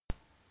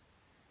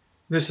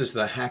This is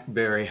the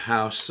Hackberry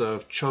House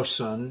of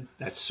Chosun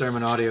at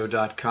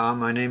sermonaudio.com.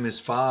 My name is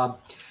Bob.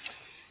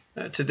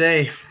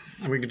 Today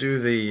we do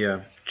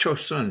the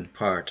Chosun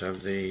part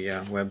of the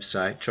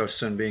website,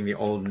 Chosun being the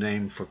old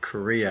name for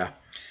Korea.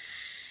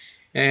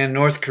 And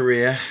North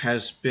Korea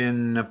has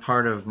been a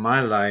part of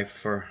my life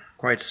for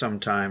quite some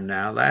time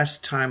now.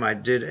 Last time I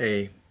did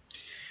a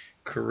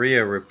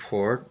Korea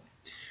report,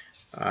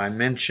 I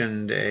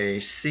mentioned a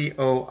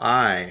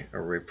COI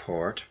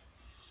report.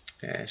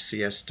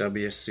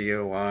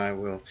 CSWCOI,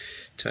 we'll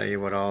tell you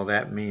what all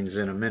that means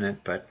in a minute,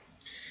 but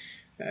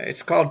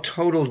it's called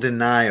total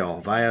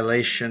denial,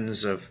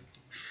 violations of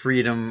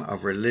freedom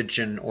of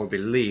religion or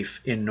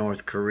belief in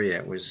North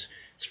Korea. It's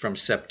from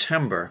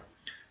September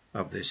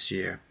of this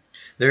year.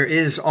 There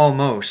is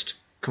almost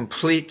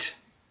complete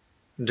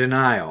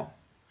denial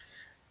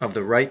of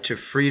the right to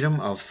freedom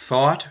of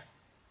thought,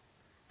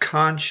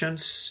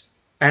 conscience,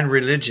 and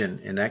religion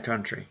in that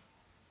country,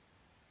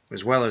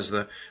 as well as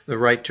the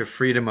right to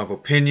freedom of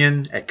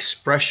opinion,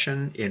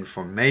 expression,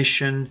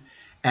 information,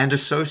 and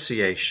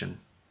association.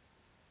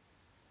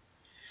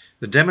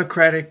 The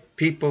Democratic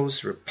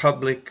People's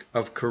Republic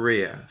of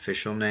Korea,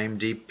 official name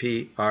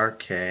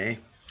DPRK,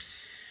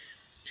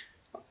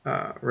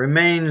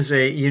 remains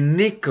a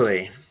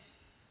uniquely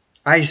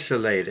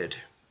isolated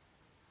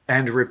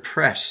and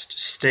repressed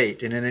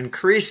state in an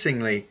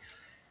increasingly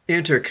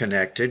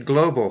interconnected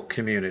global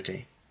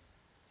community.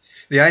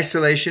 The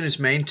isolation is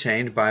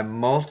maintained by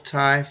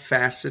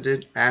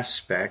multifaceted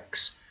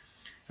aspects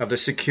of the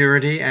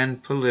security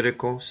and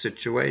political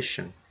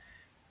situation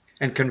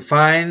and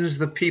confines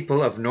the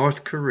people of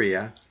North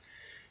Korea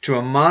to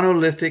a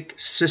monolithic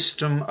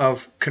system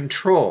of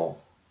control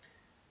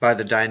by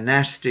the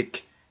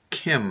dynastic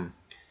Kim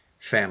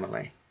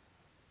family.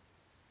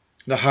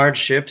 The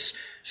hardships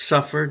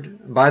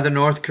suffered by the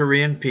North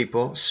Korean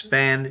people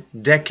span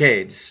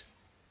decades,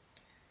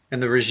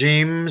 and the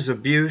regime's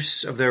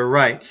abuse of their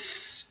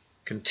rights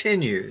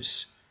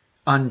continues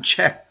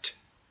unchecked.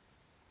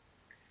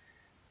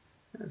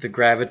 The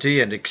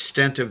gravity and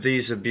extent of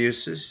these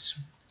abuses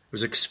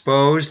was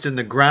exposed in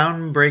the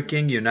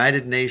groundbreaking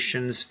United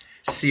Nations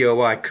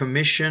COI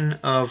Commission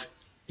of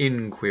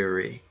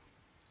Inquiry,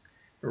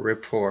 a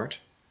report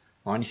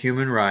on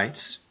human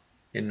rights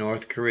in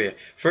North Korea,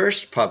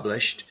 first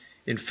published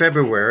in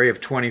February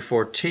of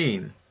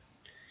 2014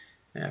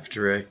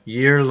 after a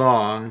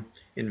year-long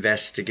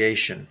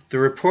investigation. The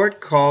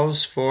report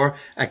calls for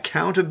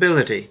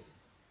accountability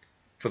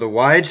for the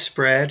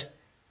widespread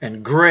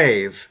and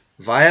grave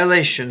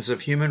violations of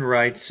human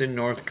rights in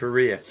North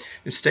Korea.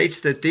 It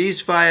states that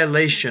these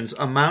violations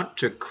amount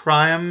to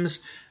crimes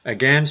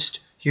against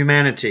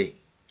humanity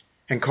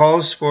and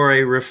calls for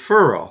a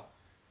referral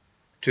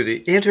to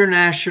the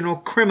International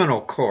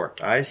Criminal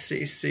Court,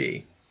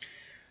 ICC,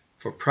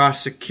 for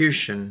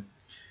prosecution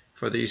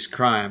for these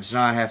crimes.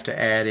 Now I have to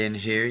add in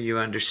here, you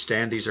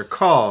understand these are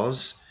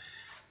calls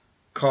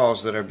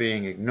that are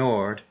being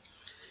ignored.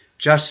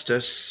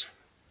 Justice,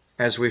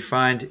 as we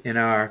find in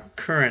our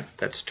current,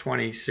 that's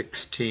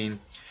 2016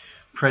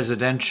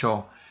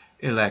 presidential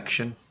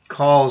election,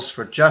 calls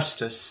for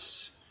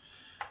justice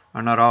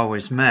are not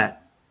always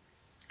met.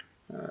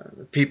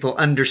 People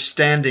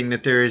understanding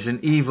that there is an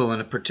evil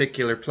in a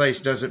particular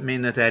place doesn't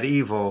mean that that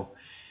evil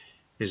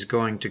is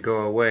going to go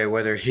away,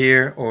 whether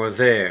here or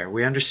there.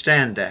 We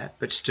understand that,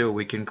 but still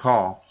we can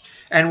call.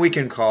 And we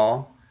can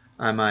call,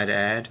 I might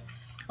add,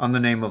 on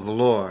the name of the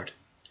Lord.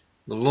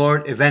 The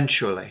Lord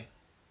eventually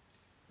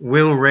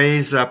will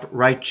raise up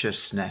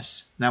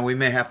righteousness. Now we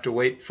may have to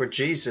wait for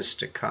Jesus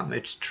to come,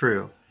 it's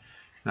true.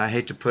 And I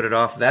hate to put it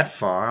off that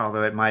far,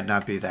 although it might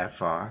not be that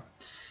far.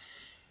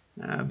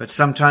 But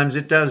sometimes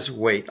it does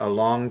wait a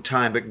long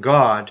time. But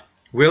God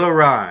will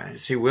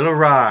arise. He will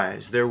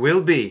arise. There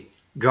will be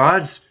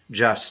God's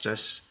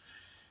justice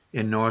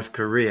in North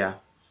Korea.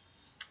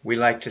 We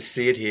like to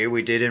see it here.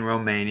 We did in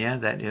Romania,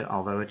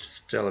 although it's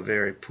still a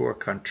very poor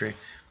country,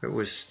 it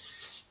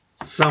was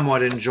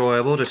somewhat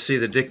enjoyable to see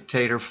the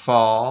dictator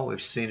fall.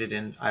 We've seen it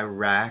in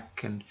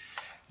Iraq and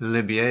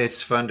Libya.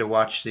 It's fun to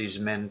watch these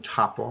men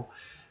topple.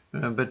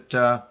 But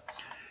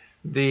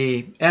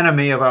the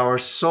enemy of our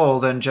soul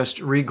then just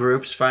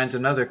regroups, finds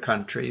another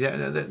country.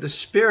 The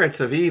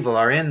spirits of evil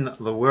are in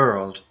the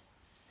world.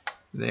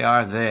 They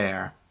are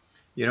there.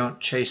 You don't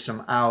chase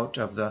them out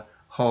of the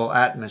whole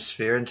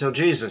atmosphere until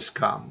Jesus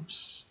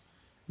comes,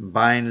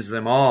 binds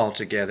them all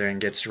together and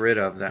gets rid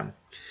of them.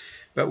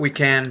 But we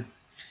can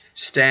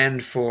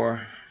stand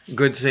for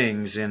good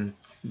things in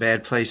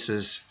bad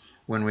places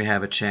when we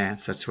have a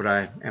chance. That's what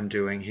I am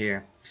doing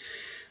here.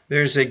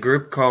 There's a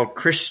group called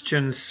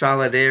Christian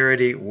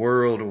Solidarity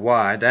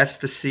Worldwide. That's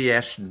the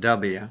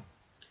CSW.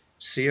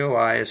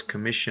 COI is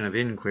Commission of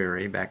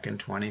Inquiry. Back in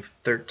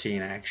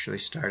 2013, I actually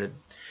started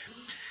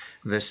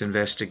this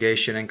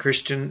investigation. And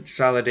Christian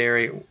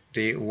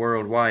Solidarity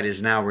Worldwide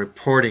is now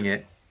reporting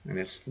it. And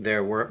it's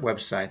their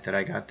website that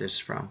I got this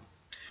from.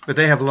 But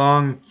they have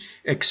long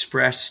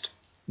expressed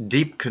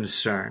deep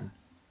concern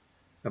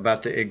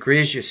about the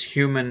egregious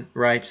human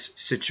rights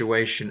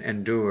situation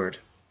endured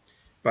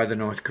by the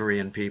North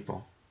Korean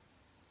people.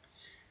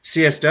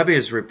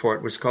 CSW's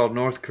report was called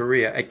North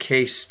Korea, A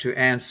Case to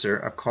Answer,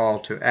 a Call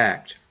to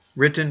Act,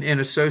 written in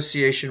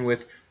association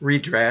with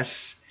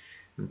Redress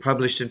and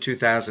published in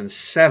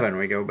 2007.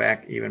 We go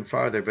back even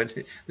farther, but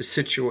the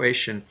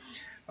situation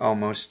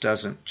almost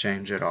doesn't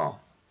change at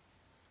all.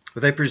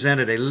 But they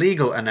presented a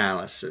legal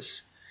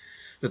analysis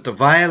that the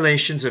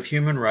violations of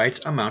human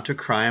rights amount to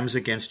crimes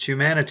against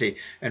humanity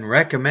and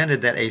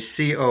recommended that a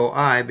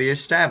COI be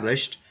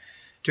established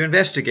to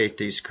investigate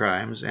these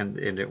crimes, and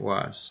it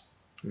was.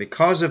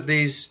 Because of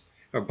these,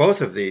 or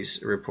both of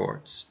these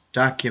reports,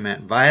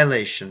 document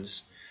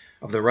violations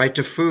of the right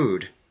to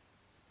food,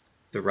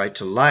 the right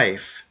to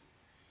life,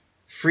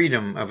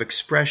 freedom of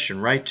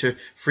expression, right to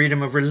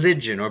freedom of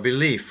religion or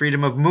belief,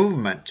 freedom of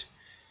movement,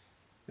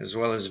 as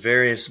well as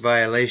various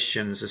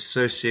violations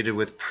associated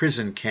with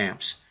prison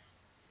camps,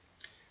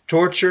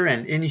 torture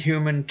and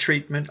inhuman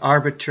treatment,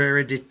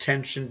 arbitrary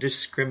detention,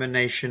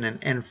 discrimination,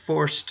 and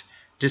enforced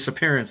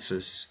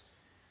disappearances,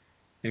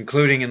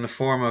 including in the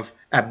form of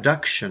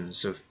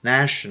abductions of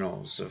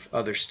nationals of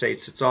other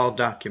states. It's all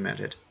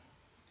documented.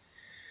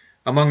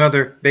 Among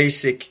other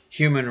basic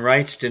human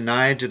rights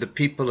denied to the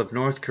people of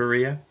North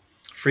Korea,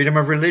 freedom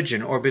of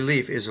religion or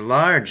belief is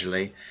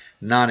largely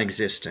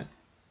non-existent.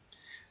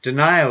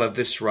 Denial of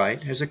this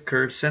right has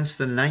occurred since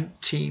the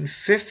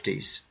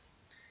 1950s,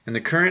 and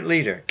the current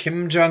leader,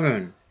 Kim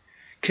Jong-un,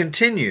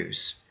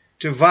 continues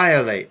to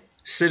violate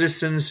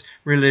citizens'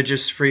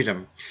 religious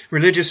freedom.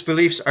 Religious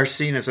beliefs are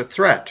seen as a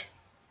threat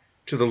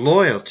to the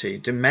loyalty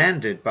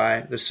demanded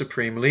by the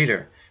supreme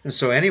leader, and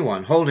so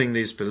anyone holding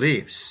these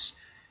beliefs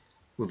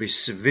will be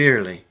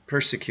severely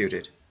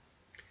persecuted.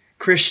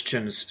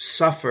 Christians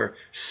suffer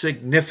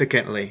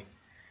significantly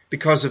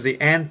because of the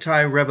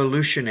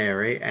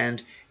anti-revolutionary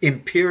and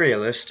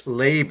imperialist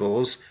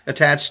labels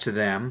attached to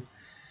them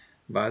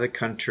by the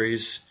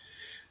country's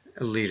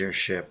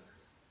leadership.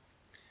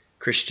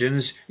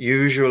 Christians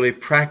usually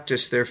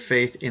practice their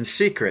faith in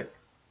secret.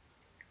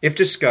 If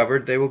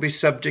discovered, they will be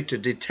subject to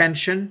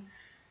detention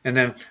and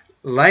then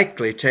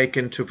likely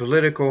taken to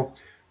political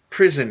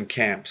prison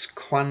camps,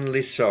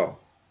 Kwanliso.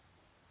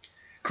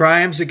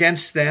 Crimes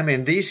against them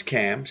in these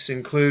camps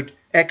include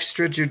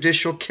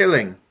extrajudicial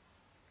killing,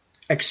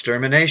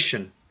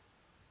 extermination,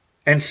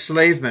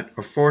 enslavement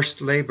or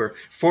forced labor,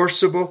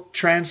 forcible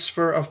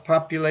transfer of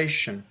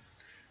population,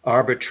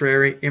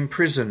 arbitrary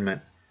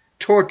imprisonment,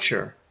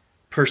 torture,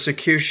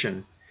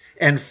 persecution,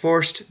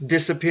 enforced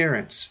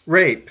disappearance,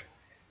 rape,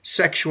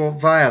 sexual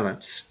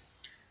violence,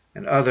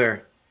 and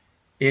other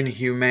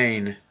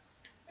inhumane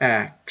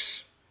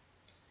acts.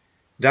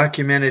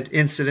 Documented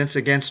incidents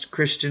against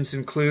Christians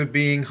include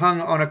being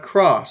hung on a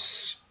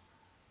cross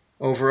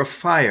over a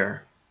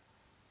fire,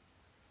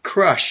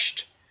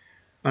 crushed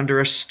under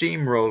a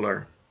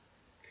steamroller,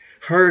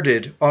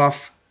 herded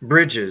off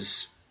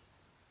bridges,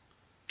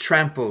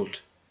 trampled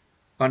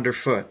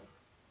underfoot.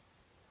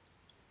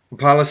 The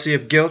policy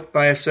of guilt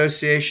by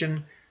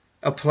association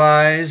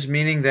applies,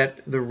 meaning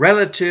that the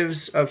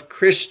relatives of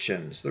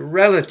Christians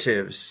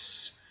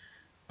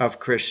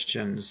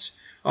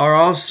are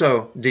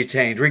also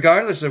detained,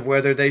 regardless of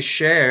whether they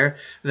share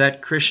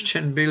that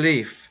Christian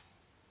belief.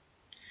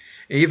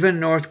 Even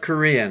North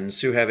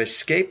Koreans who have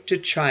escaped to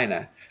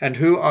China and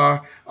who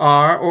are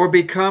or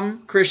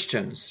become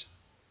Christians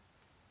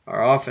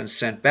are often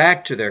sent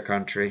back to their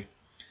country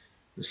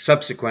and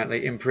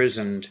subsequently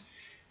imprisoned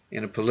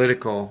in a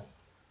political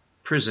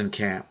prison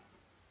camp.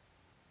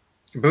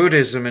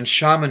 Buddhism and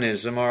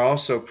shamanism are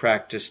also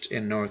practiced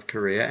in North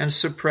Korea and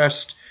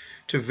suppressed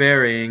to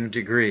varying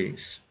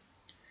degrees.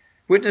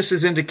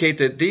 Witnesses indicate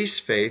that these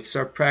faiths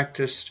are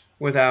practiced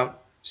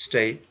without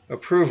state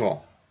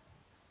approval.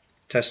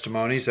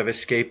 Testimonies of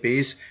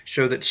escapees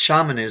show that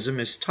shamanism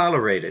is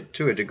tolerated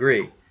to a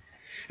degree,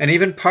 and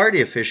even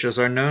party officials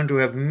are known to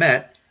have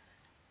met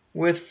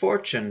with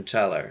fortune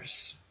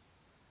tellers.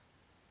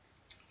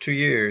 2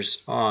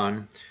 years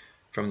on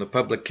from the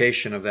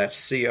publication of that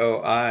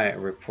COI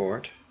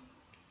report,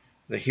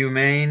 the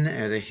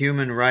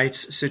human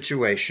rights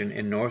situation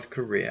in North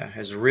Korea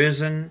has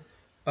risen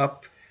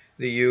up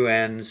the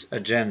UN's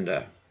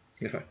agenda.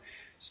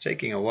 It's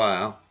taking a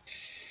while.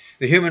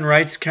 The Human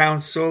Rights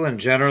Council and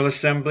General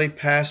Assembly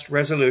passed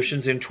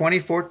resolutions in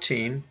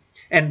 2014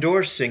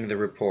 endorsing the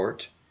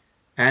report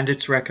and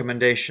its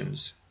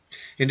recommendations.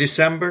 In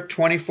December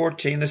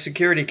 2014, the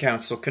Security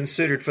Council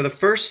considered for the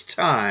first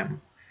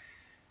time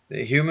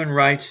the human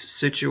rights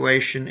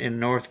situation in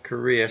North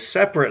Korea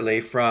separately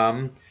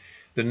from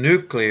the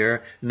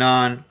nuclear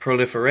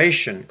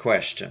non-proliferation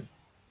question.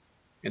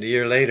 And a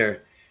year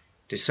later,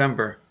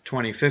 December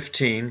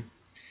 2015,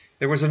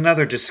 there was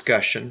another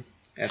discussion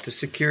at the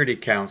Security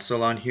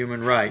Council on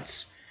Human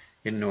Rights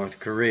in North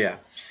Korea.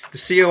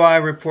 The COI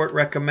report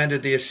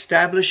recommended the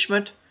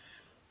establishment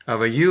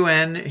of a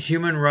UN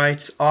Human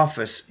Rights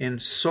Office in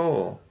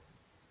Seoul,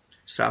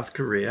 South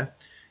Korea,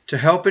 to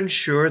help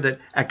ensure that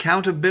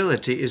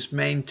accountability is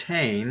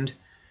maintained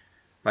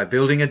by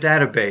building a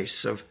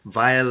database of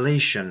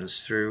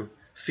violations through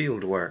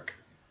fieldwork.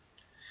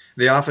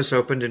 The office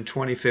opened in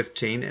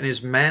 2015 and is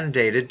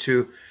mandated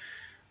to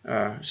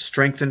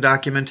strengthen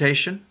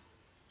documentation,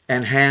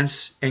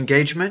 enhance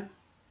engagement,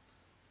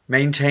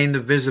 maintain the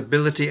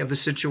visibility of the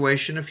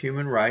situation of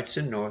human rights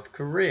in North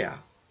Korea.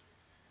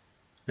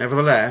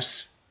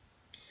 Nevertheless,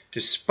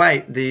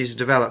 despite these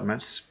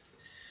developments,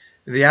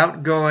 the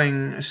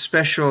outgoing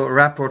special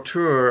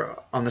rapporteur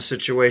on the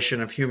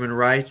situation of human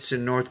rights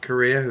in North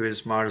Korea, who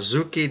is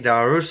Marzuki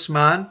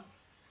Darusman,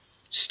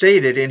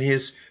 stated in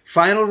his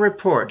final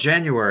report,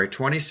 January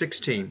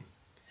 2016,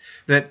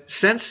 that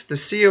since the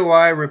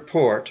COI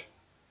report,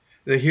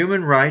 the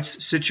human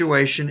rights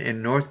situation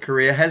in North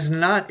Korea has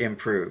not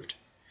improved,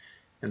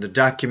 and the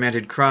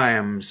documented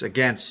crimes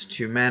against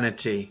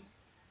humanity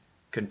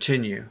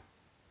continue.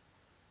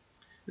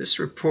 This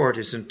report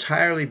is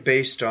entirely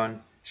based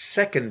on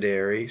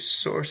secondary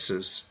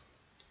sources.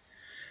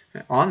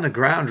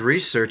 On-the-ground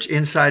research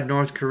inside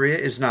North Korea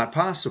is not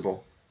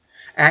possible.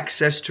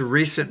 Access to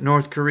recent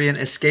North Korean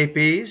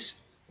escapees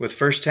with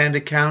first-hand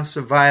accounts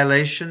of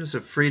violations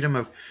of freedom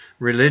of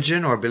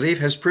religion or belief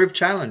has proved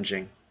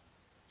challenging.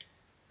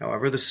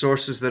 However, the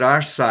sources that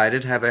are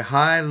cited have a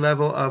high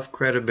level of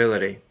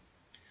credibility.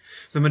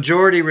 The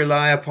majority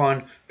rely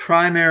upon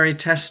primary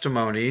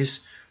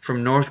testimonies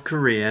from North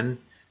Korean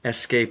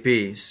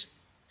escapees.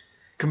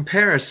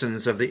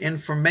 Comparisons of the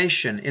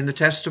information in the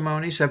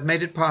testimonies have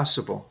made it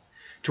possible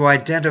to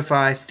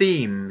identify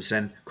themes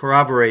and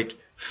corroborate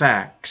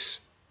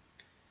facts.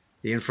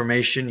 The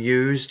information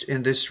used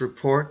in this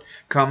report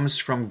comes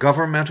from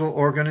governmental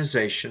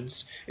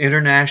organizations,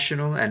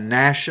 international and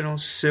national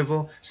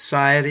civil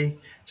society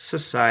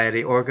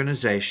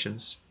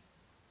organizations,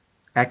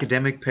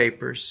 academic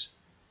papers,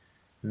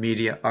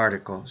 media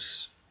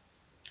articles.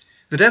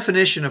 The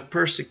definition of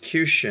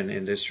persecution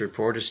in this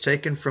report is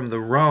taken from the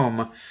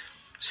Rome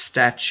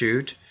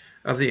Statute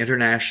of the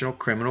International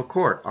Criminal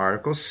Court,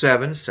 Article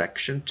 7,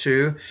 Section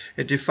 2.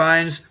 It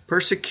defines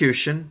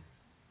persecution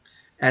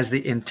as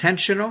the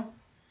intentional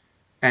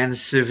and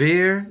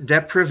severe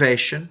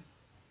deprivation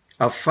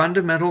of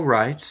fundamental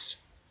rights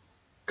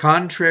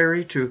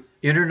contrary to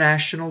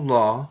international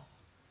law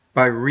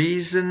by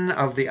reason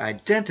of the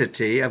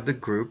identity of the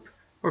group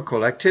or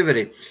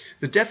collectivity.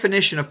 The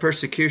definition of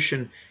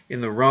persecution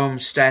in the Rome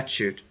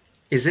Statute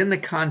is in the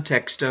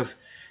context of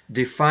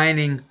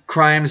defining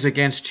crimes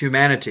against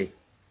humanity,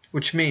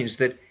 which means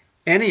that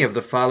any of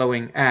the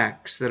following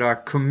acts that are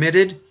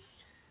committed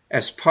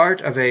as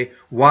part of a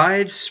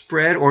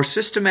widespread or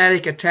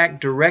systematic attack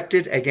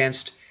directed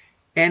against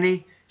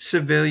any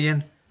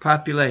civilian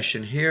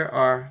population. Here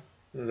are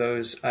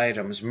those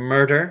items: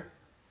 murder,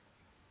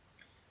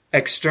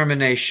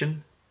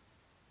 extermination,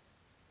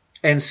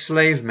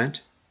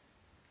 enslavement,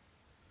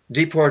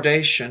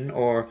 deportation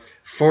or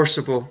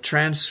forcible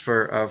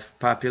transfer of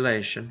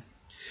population,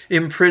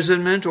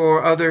 imprisonment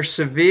or other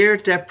severe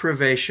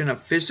deprivation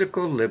of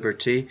physical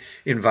liberty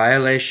in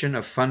violation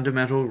of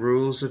fundamental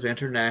rules of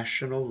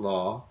international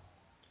law,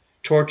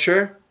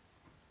 torture,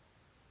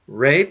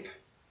 rape,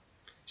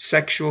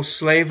 sexual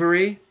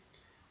slavery,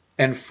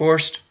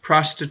 enforced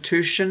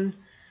prostitution,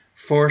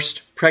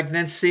 forced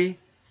pregnancy,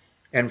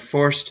 and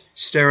forced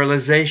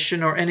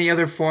sterilization, or any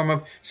other form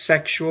of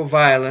sexual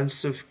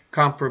violence of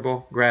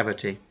comparable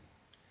gravity.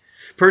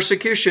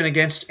 Persecution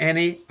against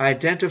any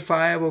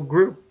identifiable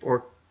group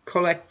or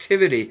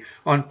collectivity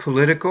on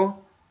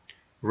political,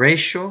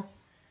 racial,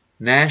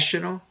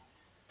 national,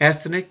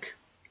 ethnic,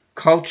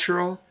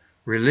 cultural,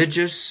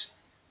 religious,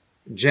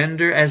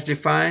 gender as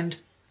defined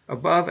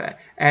above,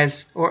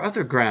 as or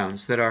other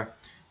grounds that are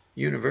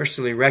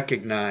universally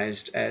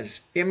recognized as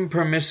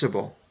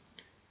impermissible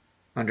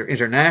under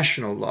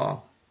international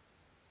law,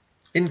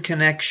 in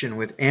connection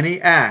with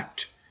any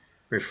act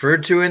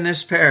referred to in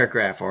this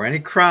paragraph or any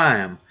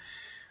crime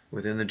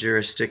within the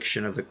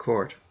jurisdiction of the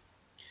court.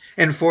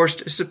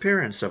 Enforced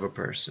disappearance of a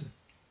person,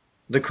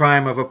 the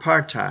crime of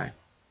apartheid,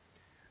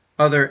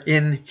 other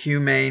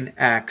inhumane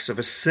acts of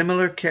a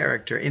similar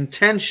character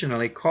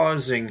intentionally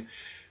causing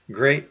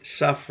great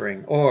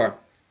suffering or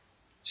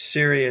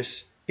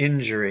serious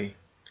injury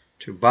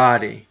to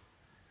body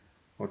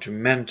or to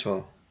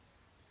mental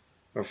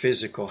or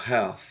physical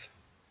health.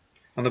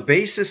 On the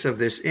basis of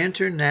this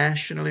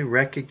internationally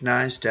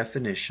recognized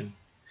definition,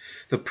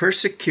 the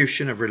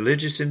persecution of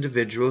religious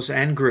individuals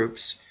and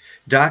groups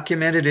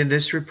documented in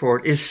this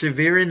report is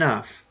severe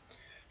enough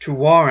to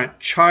warrant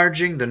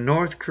charging the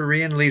North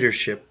Korean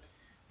leadership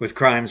with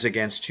crimes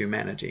against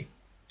humanity.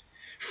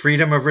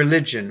 Freedom of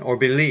religion or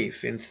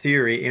belief, in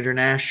theory,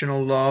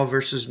 international law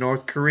versus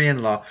North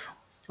Korean law.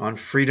 On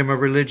freedom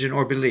of religion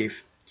or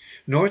belief,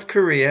 North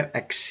Korea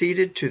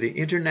acceded to the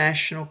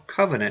International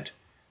Covenant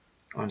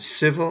on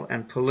Civil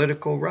and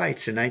Political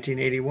Rights in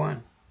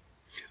 1981.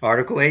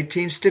 Article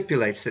 18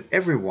 stipulates that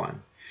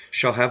everyone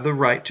shall have the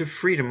right to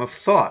freedom of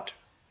thought,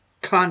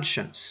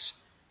 conscience,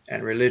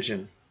 and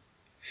religion.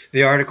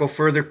 The article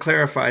further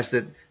clarifies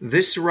that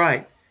this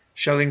right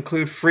shall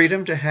include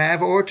freedom to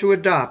have or to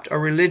adopt a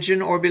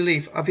religion or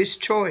belief of his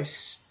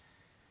choice,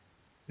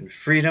 and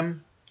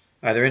freedom,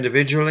 either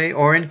individually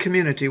or in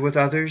community with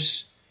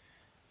others,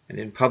 and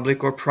in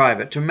public or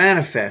private, to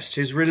manifest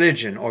his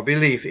religion or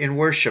belief in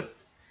worship,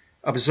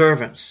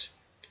 observance,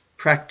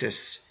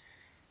 practice,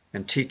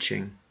 and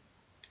teaching.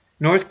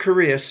 North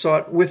Korea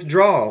sought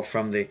withdrawal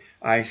from the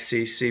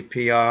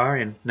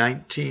ICCPR in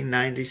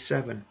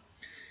 1997.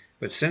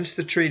 But since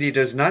the treaty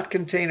does not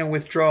contain a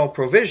withdrawal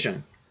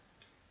provision,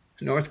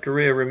 North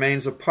Korea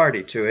remains a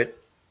party to it.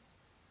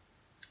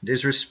 It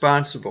is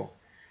responsible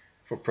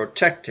for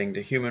protecting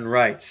the human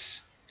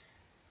rights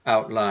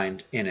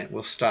outlined in it.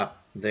 We'll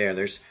stop there.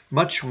 There's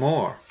much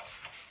more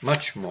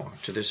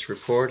to this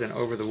report, and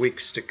over the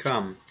weeks to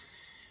come,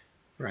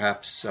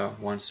 perhaps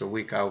once a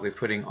week, I'll be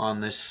putting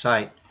on this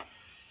site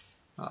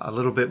a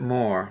little bit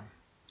more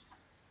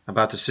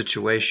about the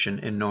situation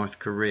in North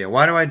Korea.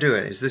 Why do I do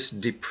it? Is this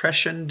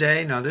Depression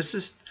Day? No, this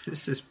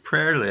is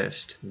Prayer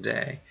List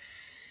Day.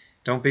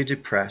 Don't be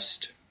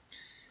depressed.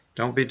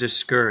 Don't be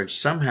discouraged.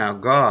 Somehow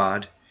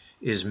God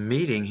is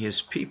meeting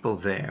his people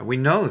there. We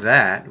know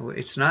that.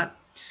 It's not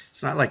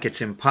like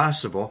it's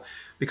impossible,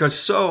 because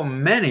so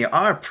many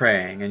are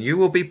praying, and you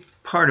will be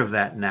part of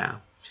that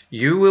now.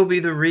 You will be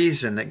the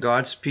reason that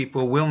God's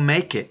people will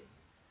make it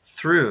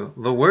through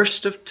the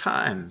worst of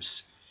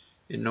times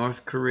in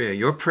North Korea.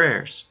 Your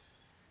prayers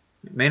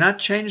may not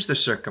change the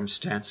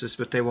circumstances,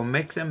 but they will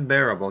make them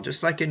bearable.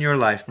 Just like in your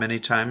life many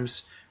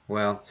times,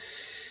 well,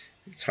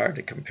 it's hard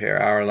to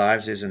compare our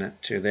lives, isn't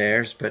it, to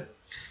theirs, but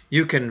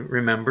you can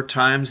remember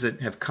times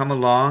that have come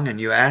along and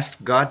you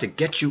asked God to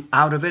get you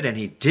out of it, and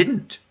he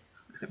didn't,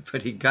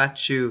 but he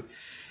got you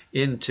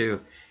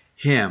into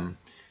him.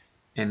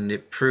 And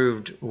it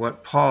proved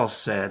what Paul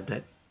said,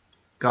 that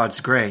God's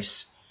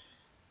grace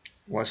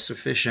was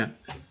sufficient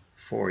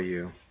for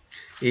you.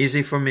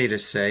 Easy for me to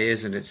say,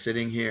 isn't it,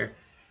 sitting here,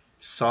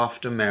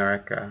 soft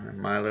America,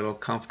 in my little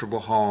comfortable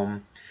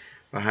home,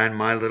 behind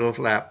my little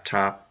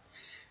laptop,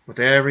 with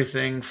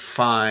everything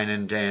fine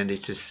and dandy,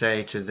 to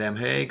say to them,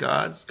 hey,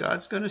 God's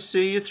going to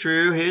see you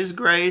through. His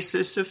grace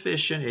is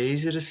sufficient.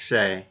 Easy to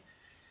say.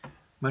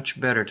 Much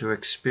better to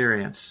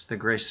experience the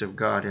grace of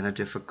God in a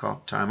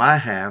difficult time.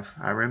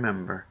 I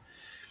remember.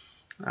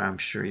 I'm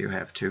sure you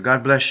have too.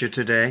 God bless you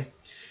today.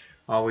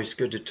 Always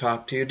good to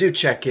talk to you. Do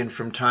check in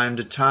from time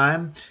to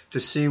time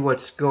to see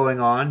what's going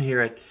on here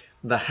at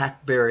the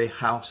Hackberry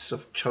House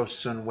of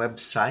Chosun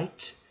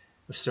website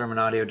of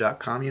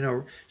sermonaudio.com. You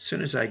know, as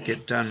soon as I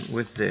get done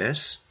with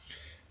this,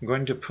 I'm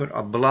going to put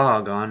a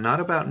blog on, not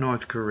about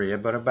North Korea,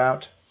 but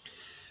about,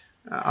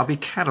 I'll be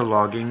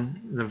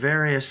cataloging the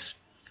various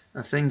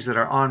things that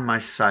are on my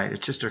site.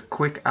 It's just a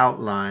quick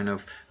outline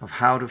of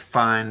how to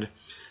find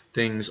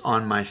things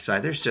on my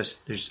site.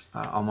 There's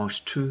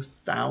almost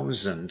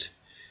 2,000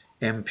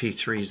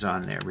 MP3s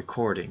on there,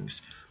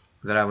 recordings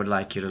that I would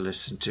like you to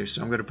listen to.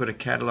 So I'm going to put a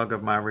catalog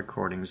of my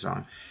recordings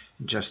on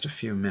in just a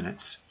few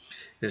minutes.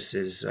 This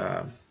is,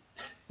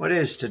 what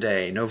is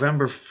today?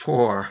 November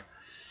 4,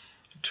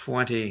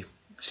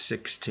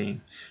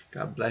 2016.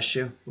 God bless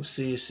you. We'll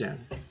see you soon.